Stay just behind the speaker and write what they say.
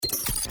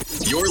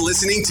You're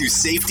listening to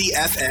Safety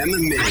FM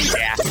Mini.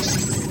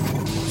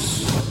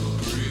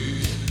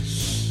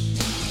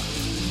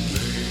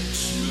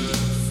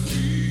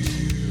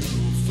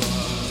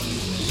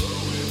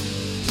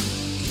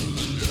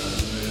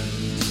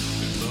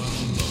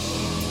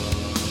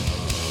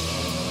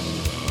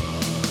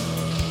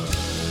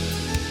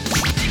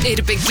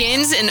 It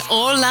begins in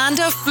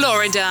Orlando,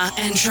 Florida,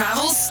 and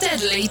travels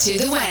steadily to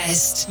the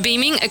west,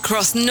 beaming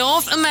across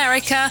North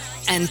America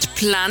and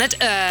planet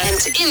Earth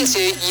and into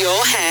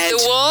your head.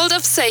 The world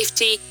of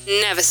safety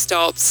never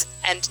stops.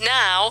 And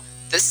now,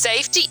 the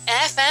Safety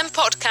FM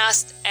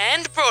podcast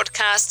and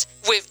broadcast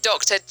with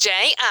Dr.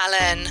 Jay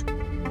Allen.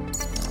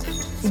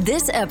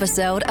 This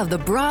episode of the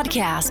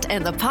broadcast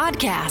and the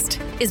podcast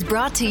is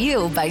brought to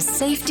you by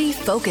Safety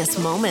Focus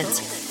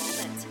Moment.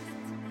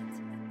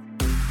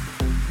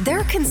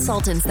 They're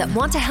consultants that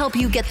want to help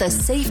you get the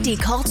safety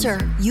culture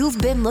you've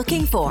been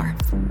looking for.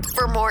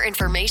 For more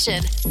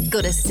information,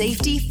 go to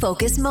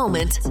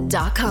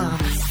safetyfocusmoment.com.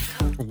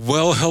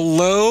 Well,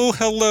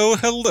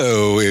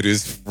 hello. It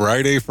is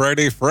Friday.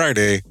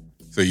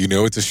 So you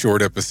know it's a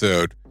short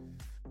episode.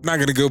 I'm not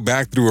going to go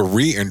back through a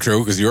re-intro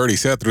because you already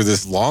sat through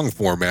this long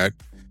format.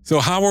 So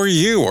how are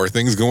you? Are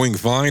things going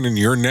fine in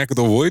your neck of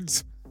the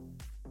woods?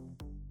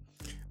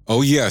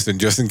 Oh, yes, and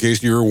just in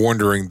case you were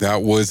wondering,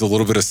 that was a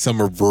little bit of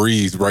summer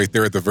breeze right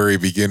there at the very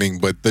beginning,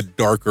 but the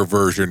darker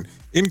version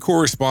in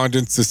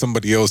correspondence to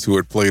somebody else who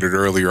had played it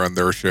earlier on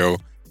their show.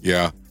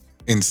 Yeah,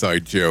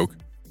 inside joke.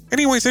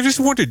 Anyways, I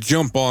just want to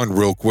jump on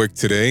real quick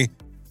today.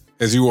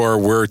 As you are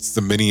aware, it's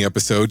the mini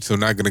episode, so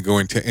not going to go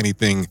into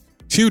anything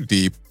too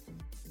deep.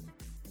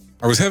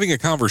 I was having a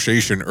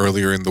conversation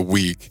earlier in the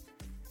week.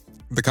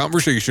 The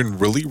conversation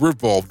really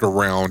revolved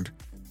around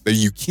that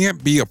you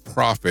can't be a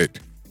prophet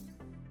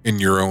in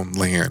your own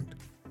land.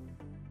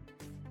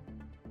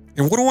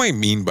 And what do I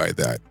mean by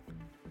that?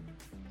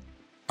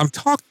 I'm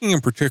talking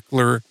in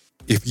particular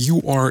if you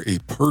are a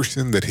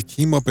person that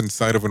came up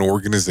inside of an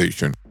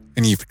organization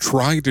and you've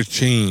tried to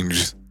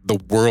change the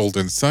world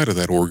inside of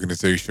that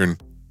organization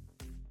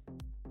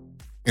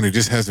and it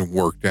just hasn't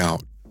worked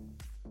out.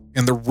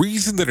 And the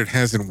reason that it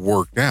hasn't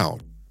worked out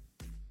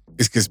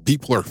is because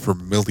people are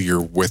familiar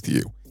with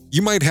you.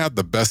 You might have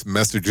the best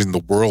message in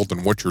the world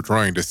and what you're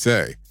trying to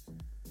say,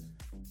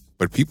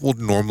 but people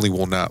normally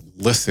will not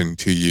listen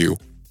to you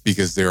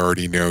because they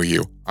already know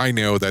you. I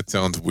know that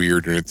sounds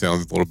weird and it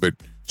sounds a little bit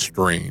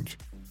strange,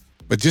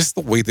 but just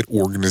the way that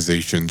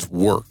organizations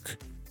work.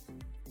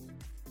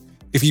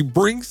 If you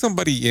bring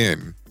somebody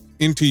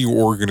into your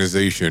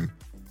organization,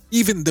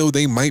 even though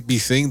they might be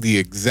saying the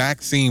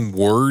exact same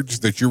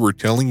words that you were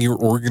telling your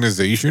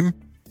organization,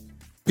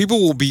 people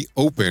will be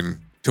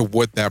open to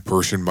what that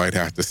person might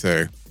have to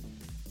say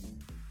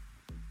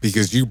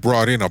because you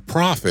brought in a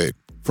prophet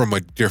from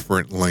a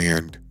different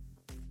land.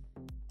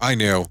 I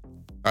know,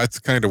 that's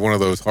kind of one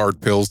of those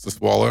hard pills to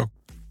swallow,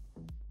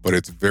 but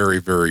it's very,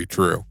 very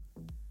true.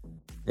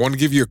 I want to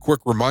give you a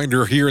quick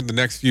reminder here in the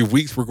next few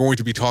weeks, we're going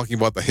to be talking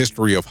about the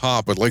history of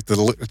hop. I'd like to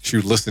let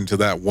you listen to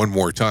that one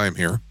more time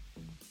here.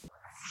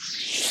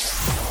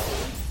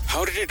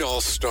 How did it all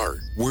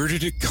start? Where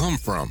did it come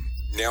from?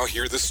 Now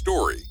hear the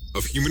story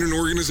of human and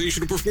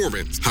organizational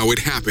performance, how it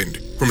happened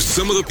from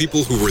some of the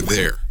people who were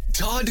there.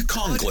 Todd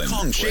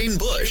Conklin, Shane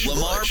Bush,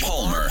 Lamar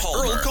Palmer,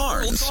 Earl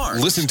Carnes.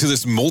 Listen to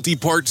this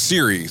multi-part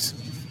series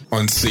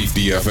on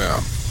Safety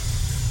FM.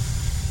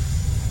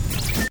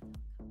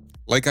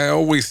 Like I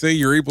always say,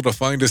 you're able to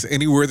find us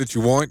anywhere that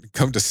you want.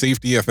 Come to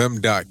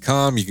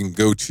safetyfm.com. You can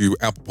go to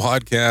Apple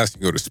Podcasts,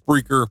 you can go to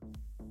Spreaker,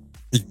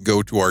 you can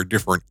go to our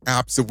different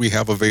apps that we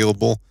have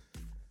available.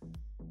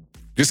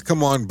 Just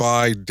come on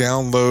by,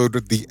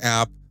 download the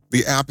app.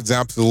 The app is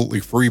absolutely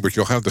free, but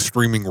you'll have the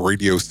streaming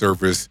radio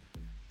service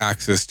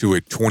access to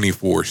it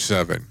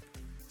 24/7.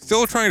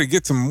 Still trying to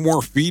get some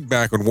more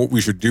feedback on what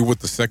we should do with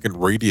the second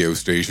radio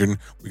station.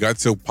 We got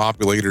so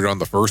populated on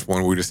the first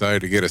one, we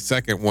decided to get a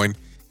second one,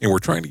 and we're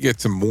trying to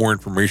get some more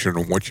information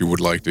on what you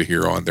would like to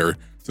hear on there.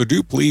 So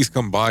do please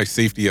come by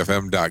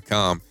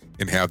safetyfm.com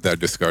and have that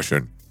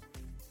discussion.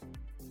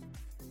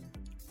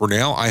 For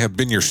now, I have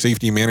been your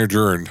safety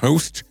manager and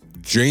host,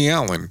 Jay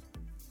Allen.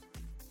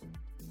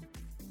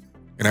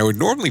 And I would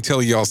normally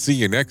tell you I'll see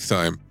you next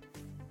time,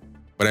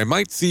 but I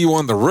might see you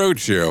on the road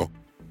show,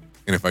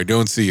 and if I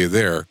don't see you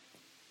there,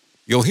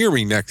 you'll hear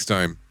me next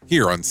time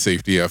here on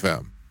Safety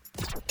FM.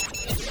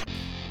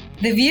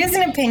 The views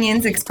and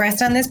opinions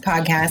expressed on this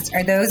podcast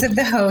are those of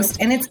the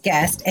host and its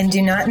guest and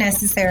do not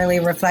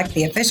necessarily reflect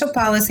the official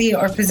policy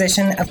or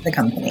position of the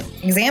company.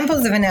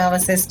 Examples of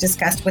analysis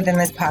discussed within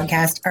this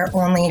podcast are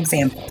only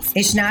examples.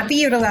 They should not be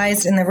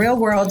utilized in the real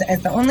world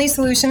as the only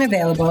solution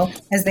available,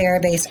 as they are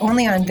based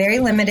only on very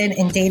limited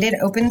and dated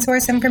open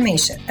source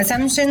information.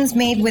 Assumptions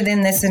made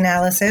within this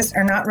analysis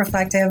are not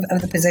reflective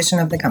of the position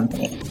of the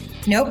company.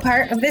 No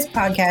part of this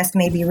podcast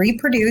may be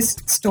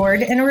reproduced,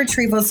 stored in a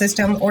retrieval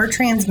system, or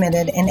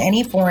transmitted in any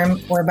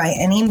form or by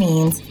any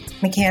means,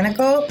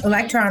 mechanical,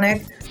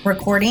 electronic,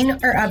 recording,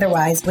 or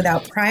otherwise,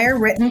 without prior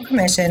written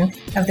permission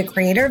of the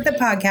creator of the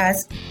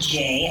podcast,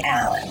 Jay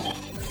Allen.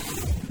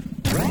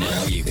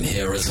 Now you can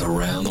hear us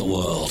around the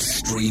world,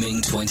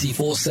 streaming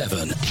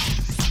 24/7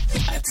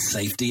 at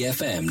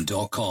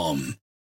safetyfm.com.